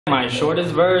My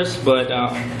shortest verse, but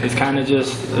it's kind of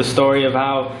just a story of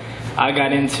how I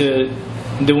got into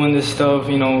doing this stuff,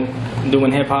 you know,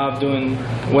 doing hip hop, doing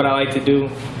what I like to do.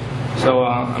 So,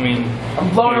 I mean,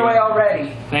 I'm blown away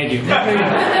already. Thank you.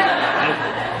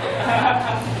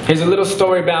 Here's a little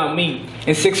story about me.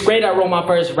 In 6th grade, I wrote my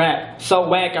first rap. So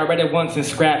whack, I read it once and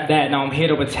scrapped that. Now I'm here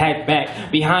to attack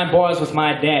back. Behind bars was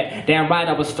my dad. Damn right,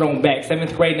 I was thrown back.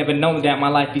 7th grade, never known that my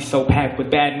life be so packed with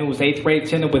bad news. 8th grade,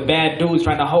 chilling with bad dudes,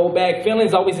 trying to hold back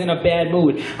feelings, always in a bad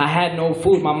mood. I had no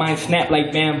food, my mind snapped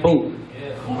like bamboo.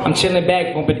 I'm chilling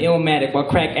back, bumping Illmatic while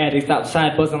crack addicts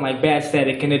outside buzzing like bad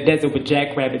static in the desert with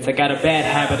jackrabbits. I got a bad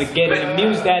habit of getting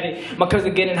amused at it. My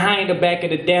cousin getting high in the back of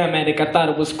the damn attic. I thought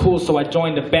it was cool, so I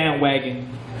joined the bandwagon.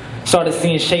 Started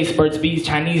seeing shapes, birds, bees,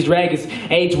 Chinese dragons.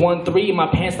 Age 1-3, my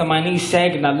pants on my knees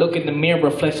sagging. I look in the mirror,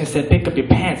 reflection said, pick up your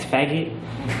pants, faggot.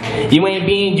 You ain't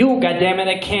being you, goddammit,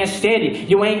 I can't stand it.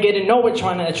 You ain't getting nowhere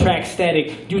trying to attract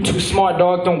static. You too smart,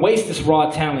 dog, don't waste this raw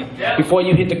talent. Before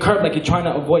you hit the curb like you're trying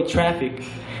to avoid traffic.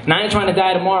 And I ain't trying to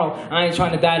die tomorrow, I ain't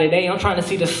trying to die today. I'm trying to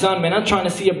see the sun, man, I'm trying to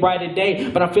see a brighter day.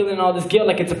 But I'm feeling all this guilt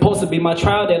like it's supposed to be my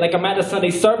trial day. Like I'm at a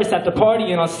Sunday service after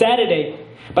partying on Saturday.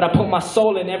 But I put my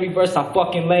soul in every verse I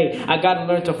fucking lay. I gotta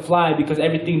learn to fly because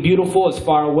everything beautiful is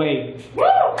far away. Woo!